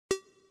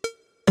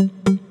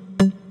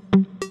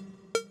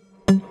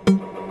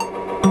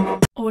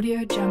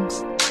Audio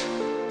Jungle.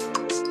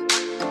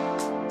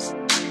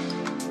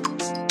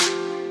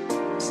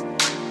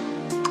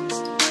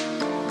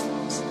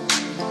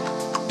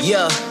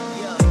 Yeah,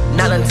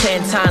 9 and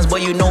 10 times, boy,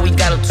 you know we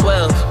got a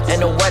 12.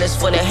 And the word is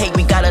for the hate,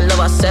 we gotta love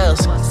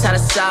ourselves. Side to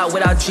side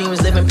with our dreams,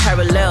 living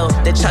parallel.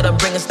 They try to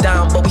bring us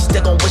down, but we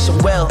still gon' wish them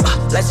well.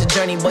 Life's a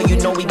journey, but you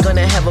know we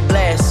gonna have a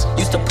blast.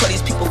 Used to put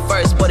these people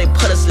first, but they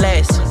put us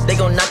last. They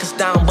gon' knock us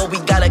down, but we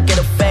gotta get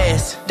up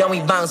fast. Then we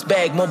bounce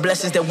back, more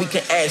blessings than we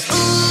can ask.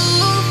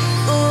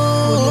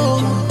 Ooh,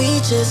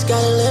 we just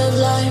gotta live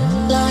life.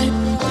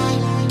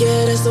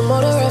 Yeah, that's the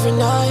motto every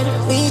night.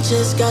 We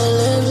just gotta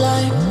live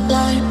life.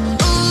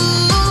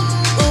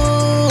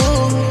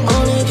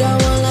 Only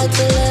got one life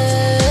to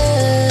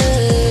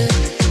live.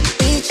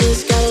 We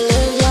just gotta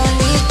live life.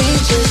 We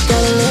just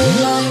gotta live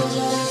life.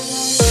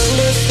 In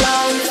this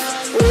life,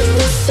 we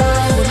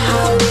decide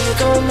how we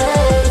gon'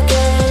 make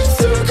it.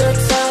 Through good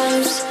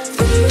times,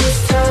 through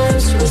these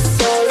times, we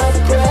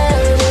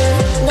celebrate it.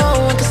 No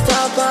one can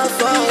stop our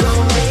fight.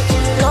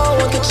 No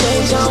one can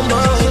change our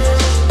mind.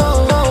 No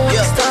one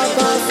can stop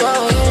our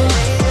fight.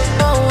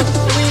 No one,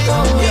 we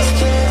gon'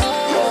 make it.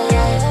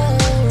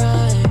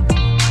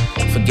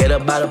 Forget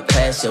about the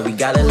past, yeah, we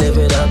gotta live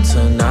it up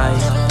tonight.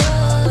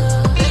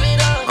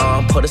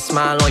 Put a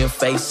smile on your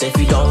face if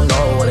you don't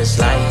know what it's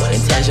like.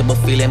 Intangible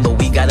feeling, but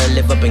we gotta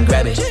live up and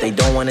grab it. They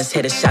don't want us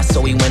hit a shot,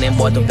 so we went and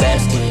bought the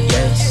basket,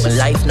 yes. When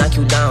life knock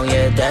you down,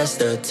 yeah, that's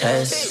the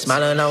test.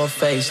 Smile on our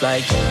face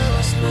like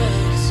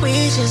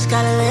we just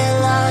gotta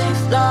live life.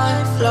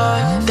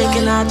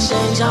 Thinking I'll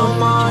change our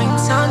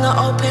minds. Time to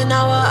open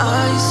our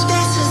eyes.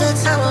 This is the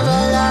time of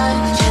our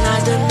life. Can I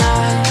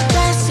deny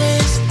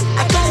blessings?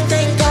 I gotta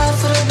thank God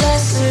for the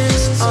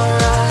blessings.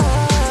 Alright.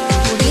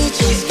 We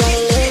just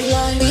gotta live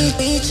life.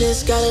 We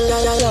just gotta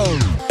live life.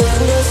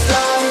 In this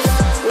life,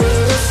 we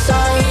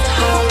decide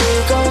how we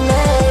gon'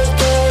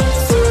 make it.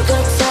 Through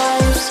good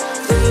times,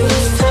 through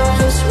these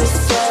times, we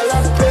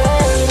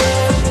celebrate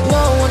it.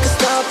 No one can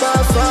stop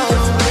our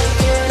fight.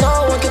 No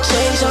one can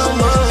change our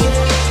mind.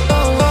 No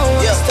one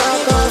can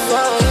stop our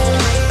fight.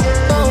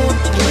 No one,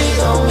 we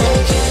gon'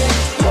 make it.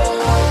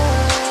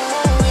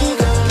 We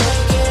gon'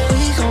 make it.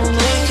 We gon'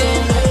 make it.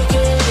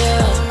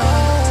 Yeah.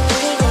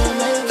 We gon'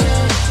 make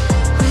it.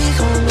 We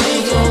gon'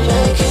 make it.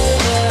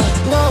 Yeah.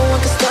 No one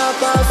can stop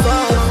our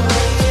fight.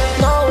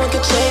 No one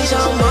can change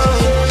our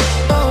mind.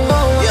 No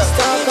one can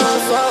stop our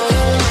fight.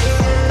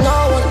 No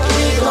one,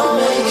 we gon'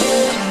 make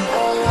it.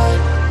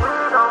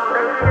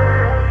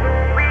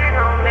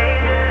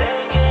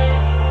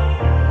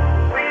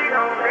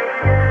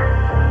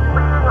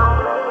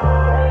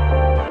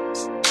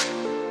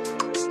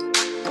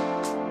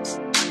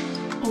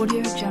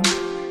 Audio Jungle.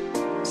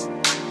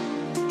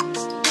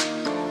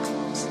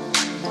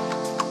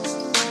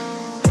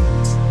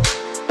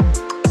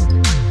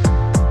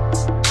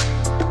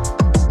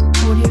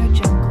 Audio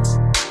Jungle.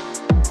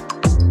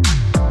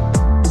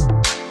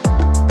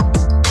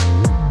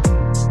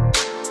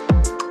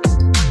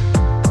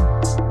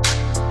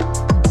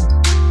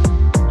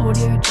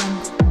 Audio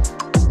Jungle.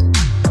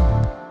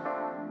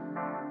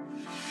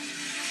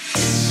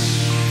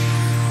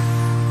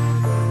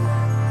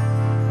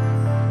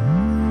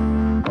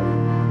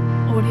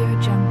 Audio Jungle. Audio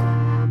Jungle.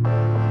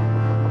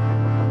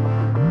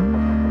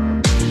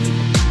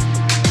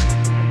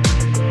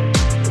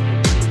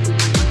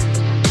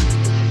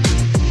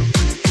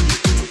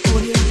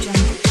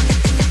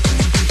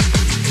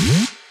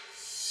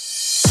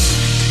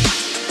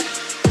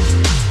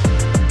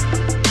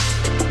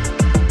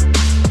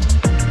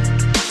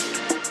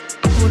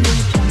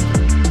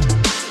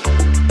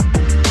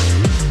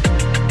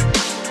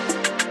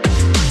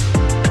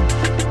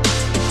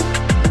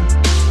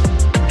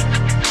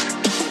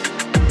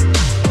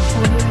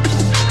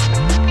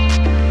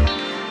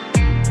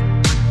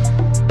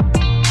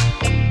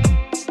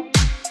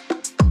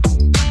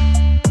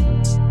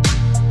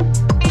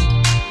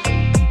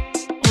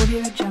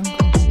 Audio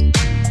Jungle.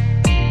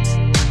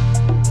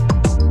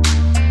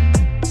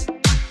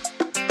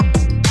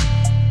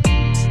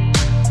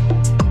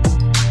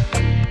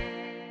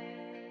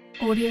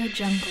 Audio Jungle. Audio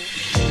Jungle.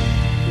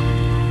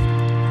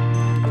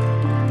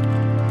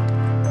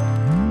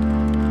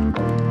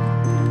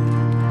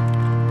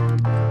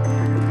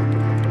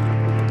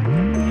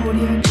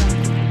 Audio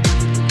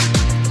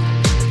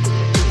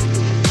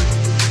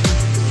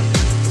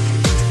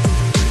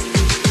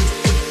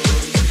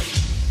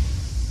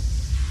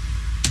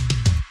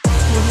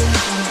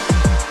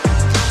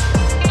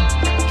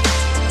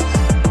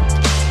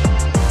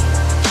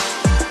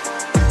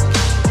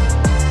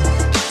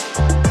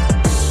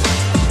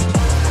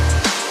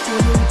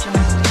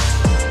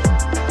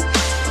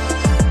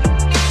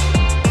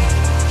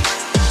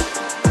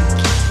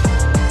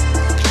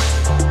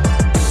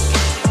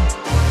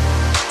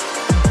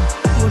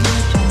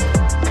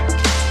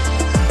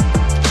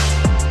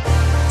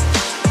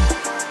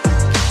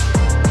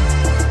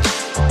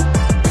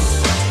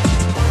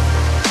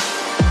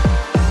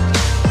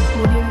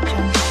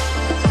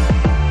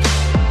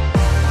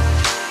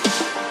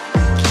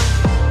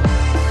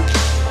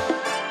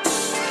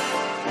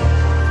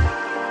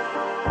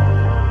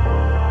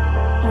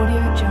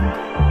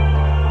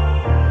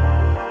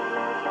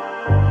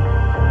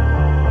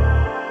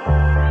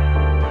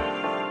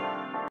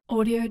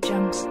Audio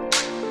Jungle.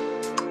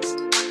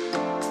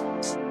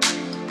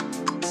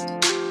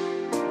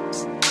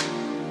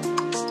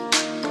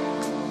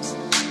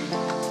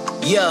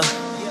 Yeah.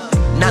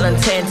 9 out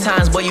of 10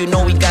 times, boy, you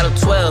know we got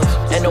a 12.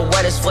 And the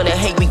world is full of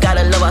hate, we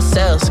gotta love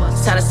ourselves.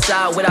 Side to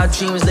side with our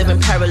dreams, living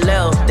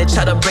parallel. They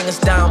try to bring us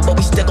down, but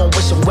we still gon'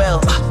 wish them well.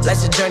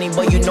 Life's a journey,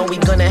 boy, you know we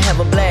gonna have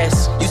a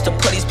blast. Used to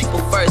put these people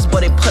first,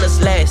 but they put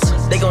us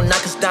last. They gon'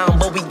 knock us down,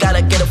 but we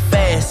gotta get up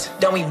fast.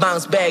 Then we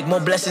bounce back,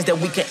 more blessings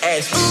than we can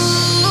ask.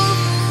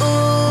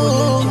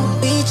 Ooh,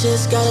 we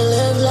just gotta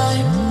live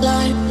life.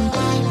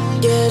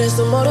 Yeah, that's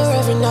the motto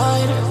every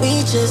night.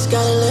 We just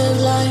gotta live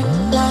life.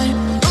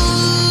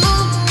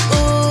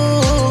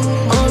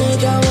 Only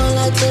got one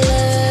life to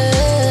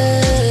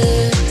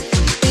live.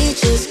 We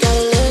just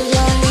gotta live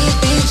life.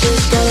 We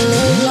just gotta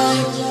live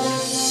life.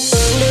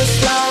 In this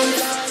life,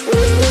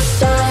 we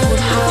decide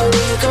how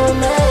we gon'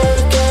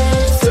 make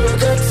it. Through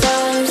good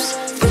times,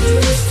 through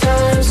these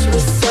times, we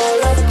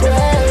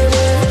celebrate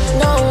it.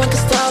 No one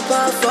can stop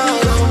our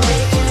fight.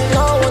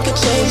 No one can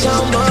change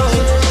our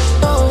mind.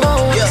 No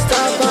one can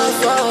stop our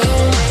fight.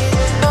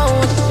 No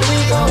one, we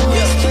gon'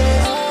 make it.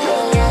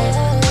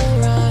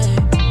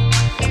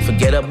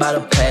 Forget about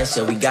the past,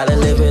 yeah, we gotta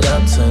live it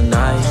up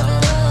tonight.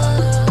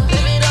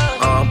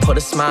 Put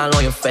a smile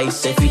on your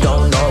face if you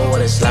don't know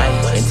what it's like.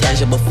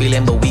 Intangible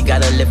feeling, but we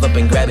gotta live up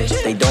and grab it.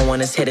 They don't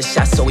want us hit a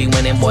shot, so we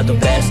went and bought the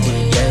basket,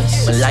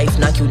 yes. But life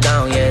knock you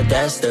down, yeah,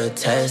 that's the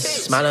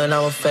test. Smile on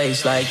our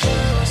face like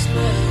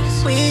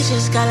we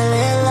just gotta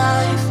live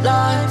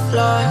life.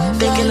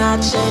 Thinking I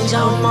change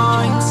our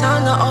mind.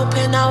 Time to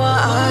open our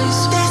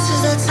eyes. This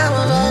is the time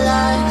of our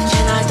life.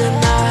 Can I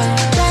deny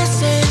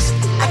blessings?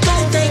 I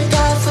gotta thank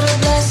God for the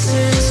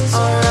blessings.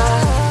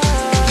 Alright.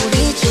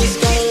 We just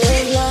gotta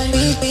live life.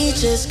 We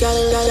just gotta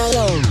live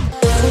life.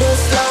 In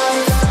this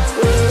life,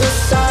 we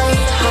decide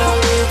how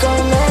we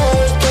gon'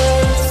 make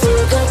it.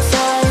 Through good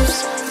times,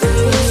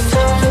 through these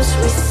times,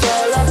 we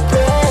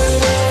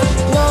celebrate it.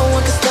 No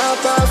one can stop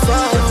our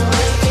fight.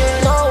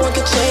 No one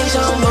can change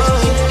our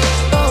mind.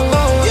 No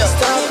one can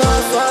stop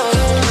our fight.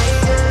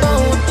 No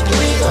one,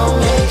 we gon'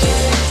 make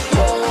it.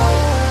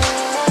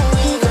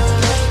 We gon'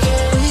 make it.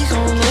 We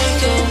gon'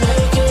 make it,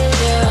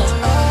 yeah.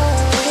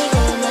 We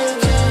gon'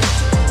 make it.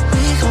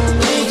 We gon'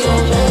 make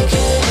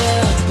it,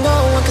 yeah. No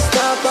one can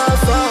stop our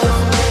fight.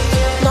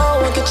 No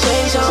one can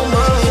change our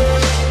mind.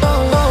 No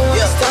one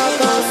can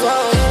stop our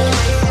fight.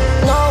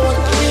 No one,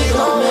 we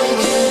gon'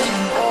 make it.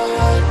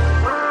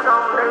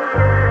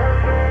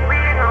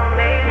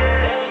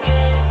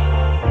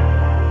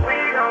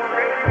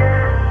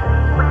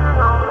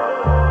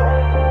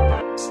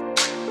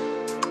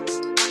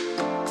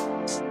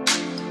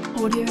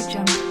 Audio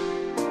Jungle.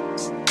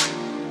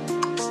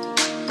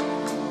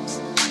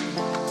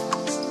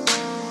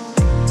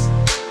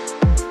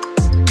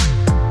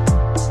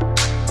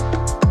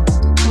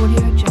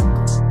 Audio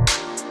Jungle.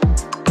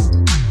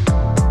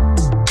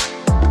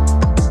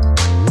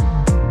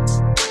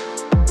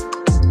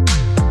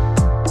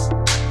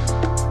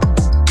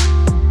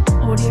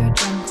 Audio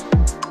Jungle.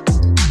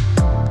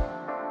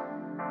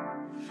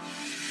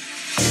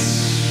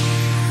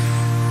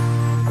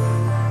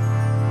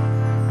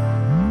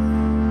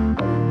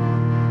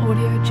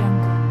 Audio Jungle. Audio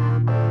Jungle.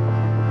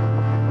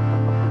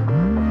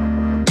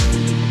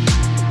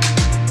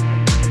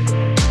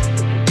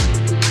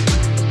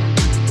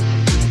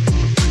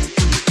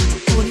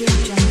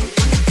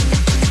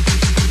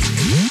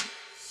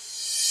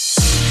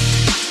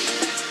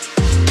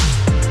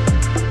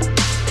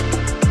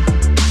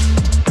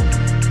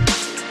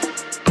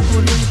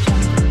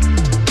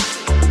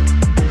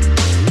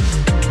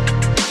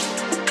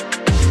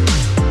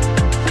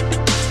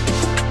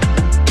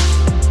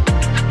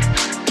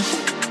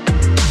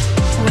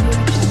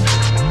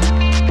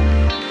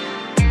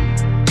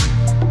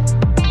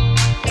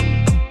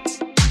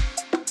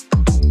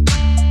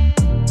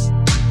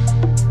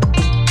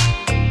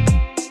 Audio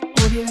Jungle.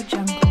 Audio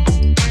Jungle.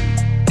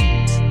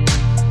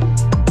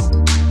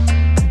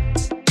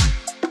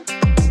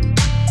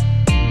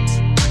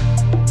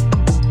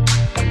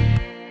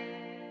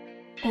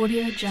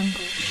 Audio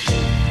Jungle.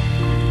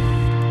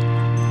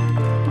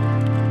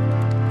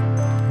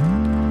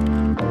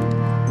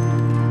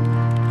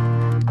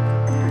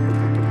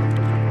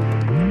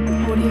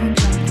 Audio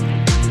Jungle.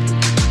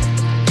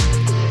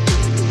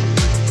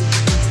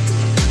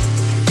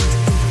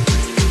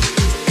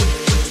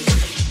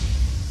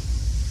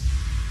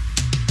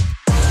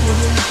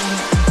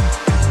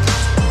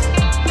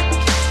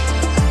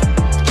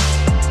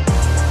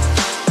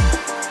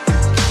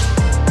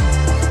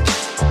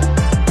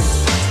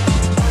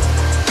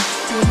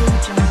 Audio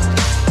Jungle.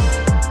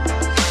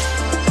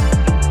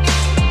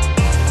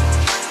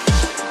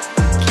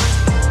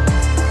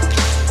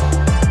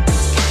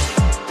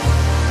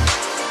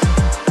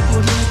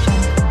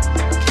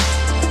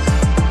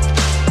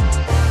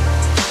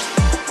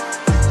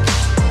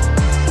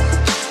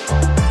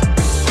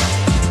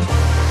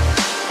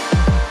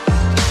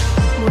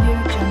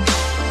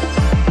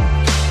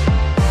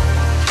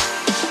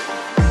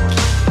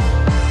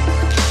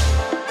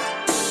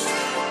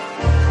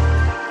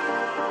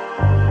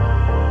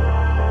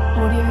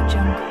 Audio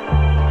Jungle.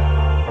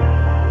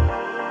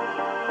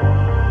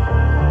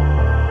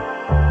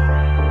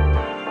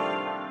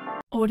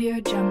 Audio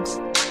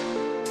Jungle.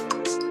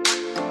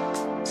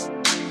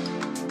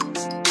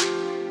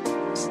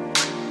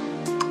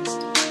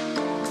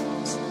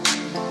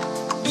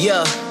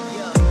 Yeah.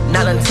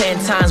 9 out of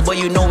 10 times, boy,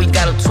 you know we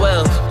got a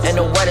 12. And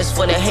the world is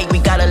full of hate, we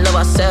gotta love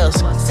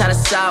ourselves. Side to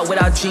side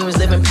with our dreams,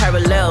 living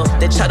parallel.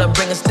 They try to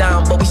bring us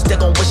down, but we still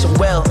gon' wish them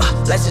well.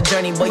 Life's a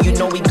journey, but you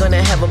know we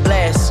gonna have a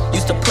blast.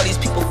 Used to put these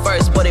people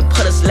first, but they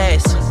put us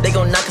last. They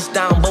gon' knock us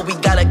down, but we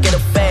gotta get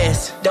up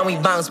fast. Then we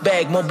bounce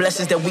back, more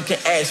blessings than we can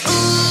ask.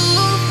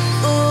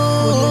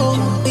 Ooh,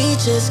 we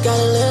just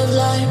gotta live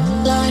life.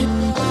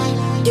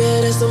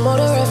 Yeah, that's the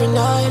motto every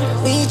night.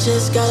 We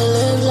just gotta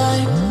live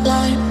life.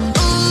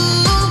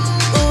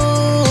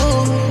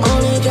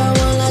 Only got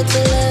one life to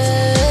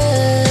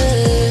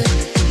live.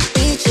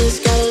 We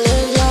just gotta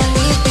live life.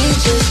 We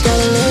just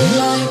gotta live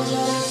life.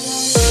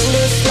 In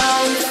this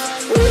life,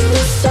 we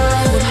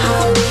decide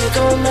how we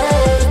gon'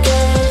 make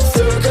it.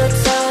 Through good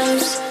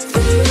times,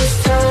 through these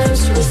times,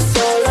 we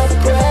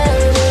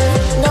celebrate it.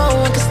 No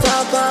one can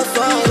stop our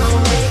fight.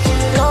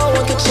 No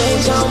one can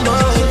change our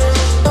mind.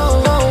 No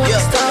one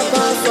can stop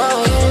our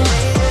fight.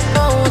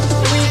 No one,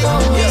 we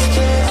gon' make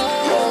it.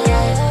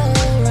 Alright.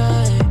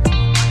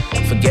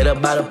 Forget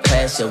about the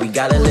past, yeah, we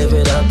gotta live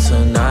it up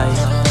tonight.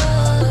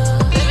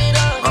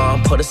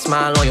 Put a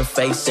smile on your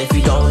face if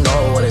you don't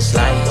know what it's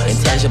like.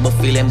 Intangible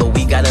feeling, but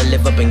we gotta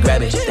live up and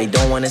grab it. They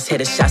don't want us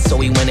hit a shot, so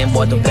we went and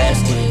bought the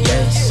basket,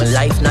 yes. When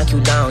life knock you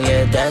down,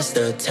 yeah, that's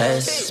the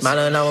test. Smile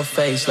on our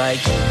face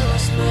like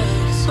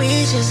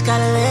we just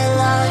gotta live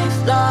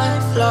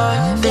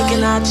life.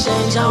 Thinking I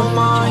change our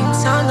mind.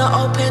 Time to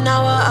open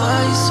our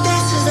eyes.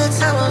 This is the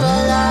time of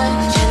our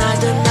life. Can I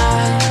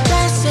deny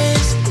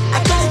blessings?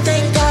 I gotta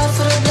thank God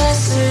for the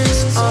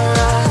blessings.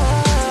 Alright.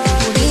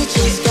 We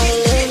just gotta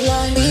live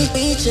life.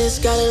 We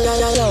just gotta live.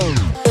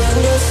 In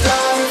this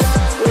life,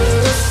 we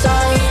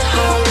decide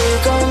how we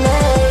gon'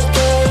 make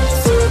it.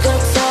 Through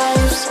good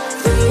times,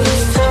 through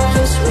these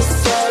times, we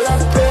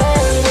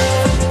celebrate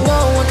it. No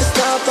one can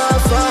stop our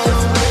fight.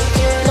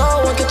 No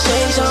one can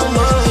change our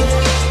mind.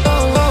 No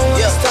one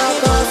can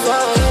stop our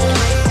fight.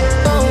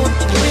 No one,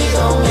 we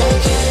gon'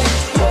 make it.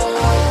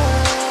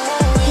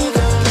 We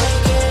gon' make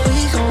it. We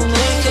gon'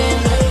 make it,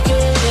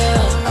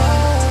 yeah.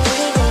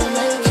 We gon'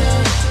 make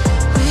it.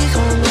 We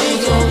gon'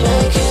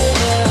 make it,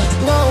 yeah.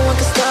 No one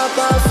can stop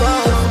our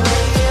fight.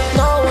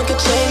 No one can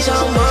change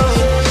our mind.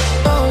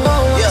 No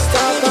one can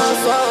stop our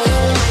fight.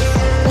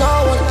 No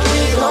one, we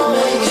gon'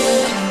 make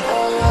it.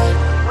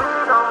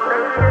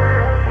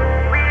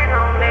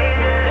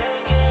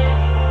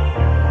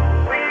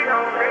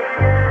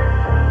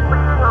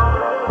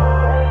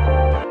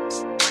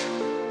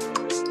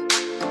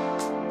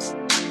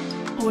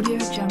 Audio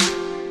Jungle.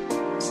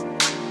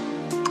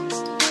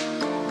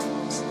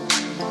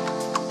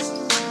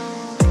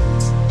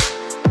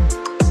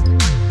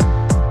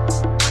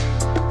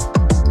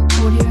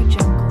 Audio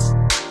Jungle.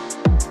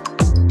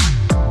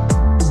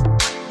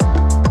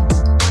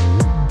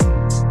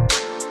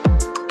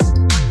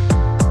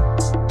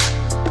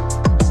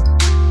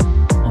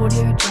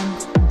 Audio Jungle.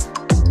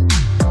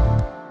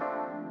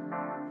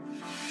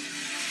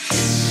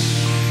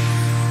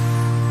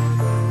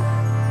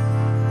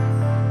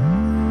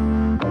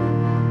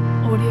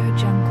 Audio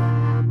Jungle.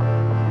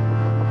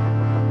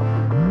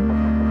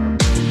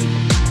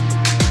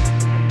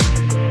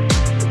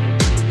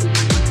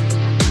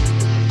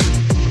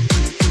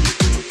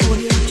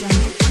 Audio Jungle. Audio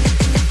Jungle.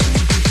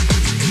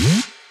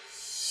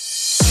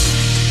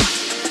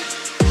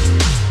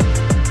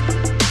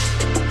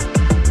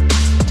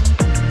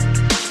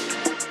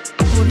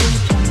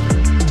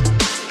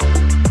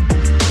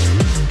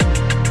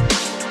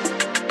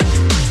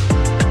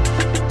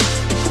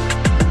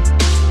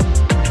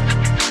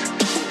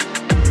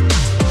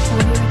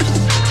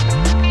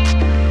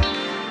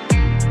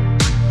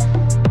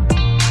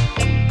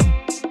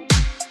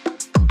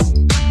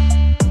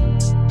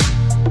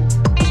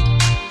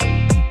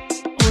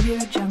 Audio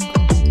Jungle.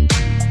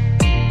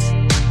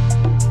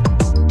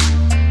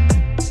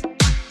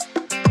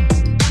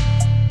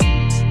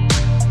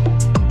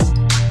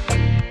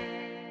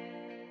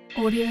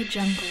 Audio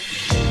Jungle.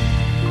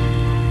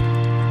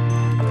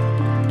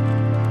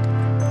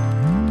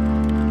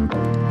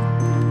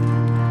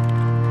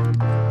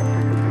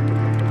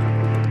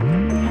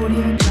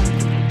 Audio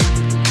Jungle.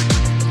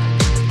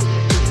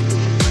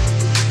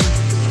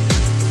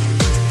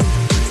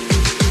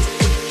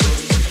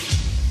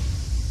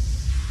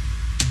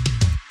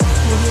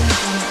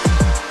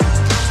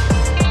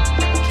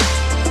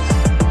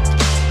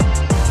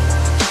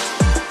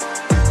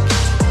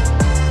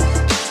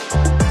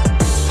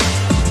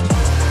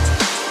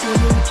 Audio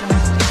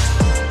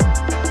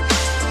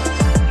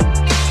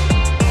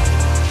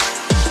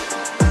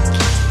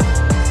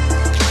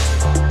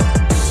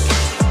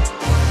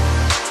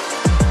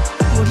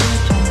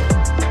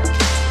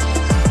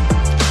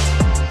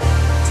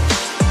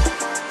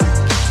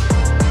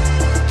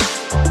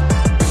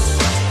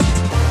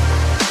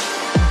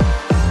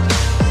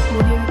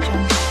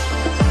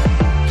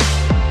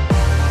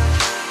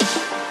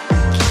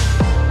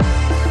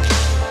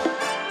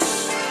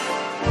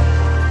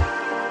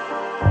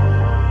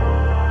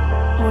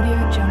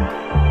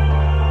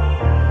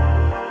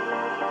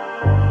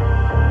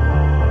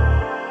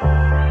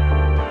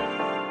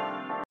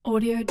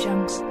Audio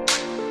Jungle.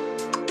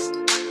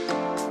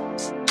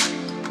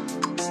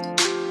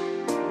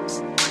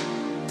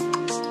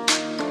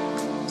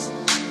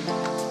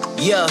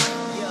 Yeah.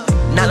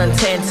 9 out of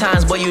 10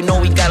 times, boy, you know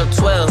we got a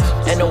 12.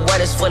 And the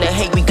world is full of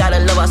hate, we gotta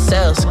love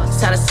ourselves.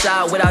 Side to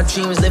side with our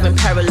dreams, living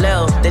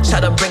parallel. They try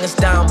to bring us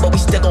down, but we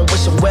still gon'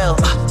 wish them well.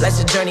 Life's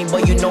a journey,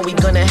 but you know we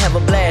gonna have a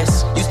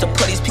blast. Used to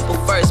put these people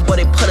first, but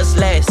they put us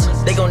last.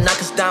 They gon'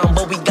 knock us down,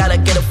 but we gotta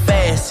get up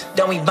fast.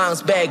 Then we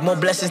bounce back, more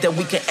blessings than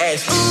we can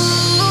ask.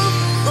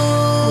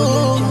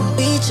 Ooh,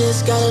 we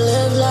just gotta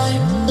live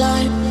life,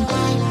 life.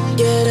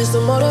 Yeah, that's the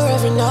motto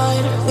every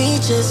night. We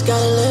just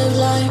gotta live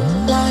life,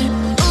 life.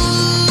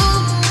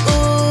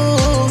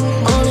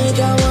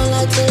 Got one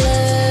life to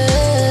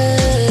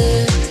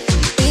live.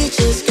 We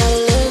just gotta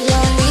live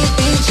life.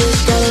 We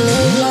just gotta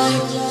live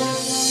life.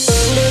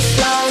 In this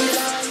life,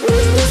 we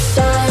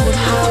decide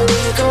how we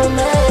gon'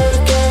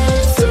 make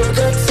it. Through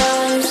good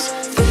times,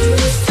 through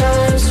these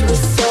times, we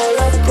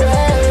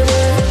celebrate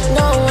it.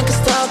 No one can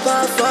stop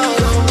our fight.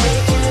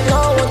 No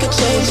one can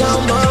change our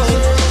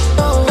mind.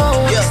 No one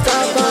can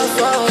stop our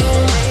fight.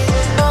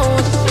 No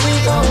one, we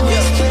gon'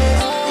 make it.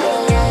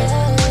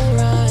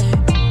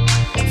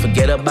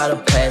 Forget about the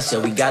past, yeah,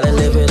 we gotta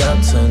live it up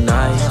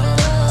tonight.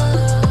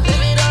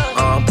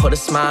 Put a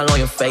smile on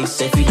your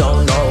face if you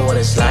don't know what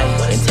it's like.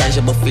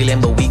 Intangible feeling,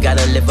 but we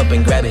gotta live up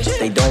and grab it.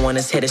 They don't want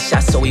us hit a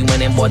shot, so we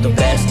went and bought the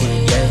basket,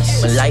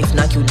 yes. When life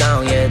knock you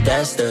down, yeah,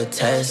 that's the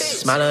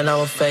test. Smile on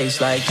our face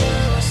like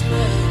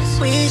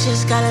we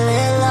just gotta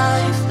live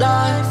life,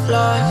 life,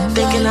 life.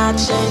 Thinking I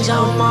change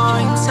our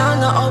mind.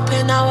 Time to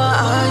open our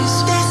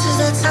eyes. This is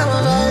the time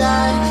of our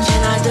life.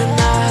 Can I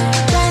deny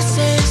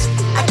blessings?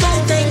 I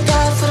gotta thank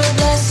God for the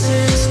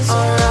blessings.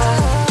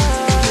 Alright.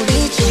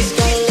 We just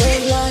gotta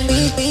live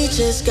life. We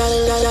just gotta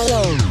live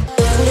life.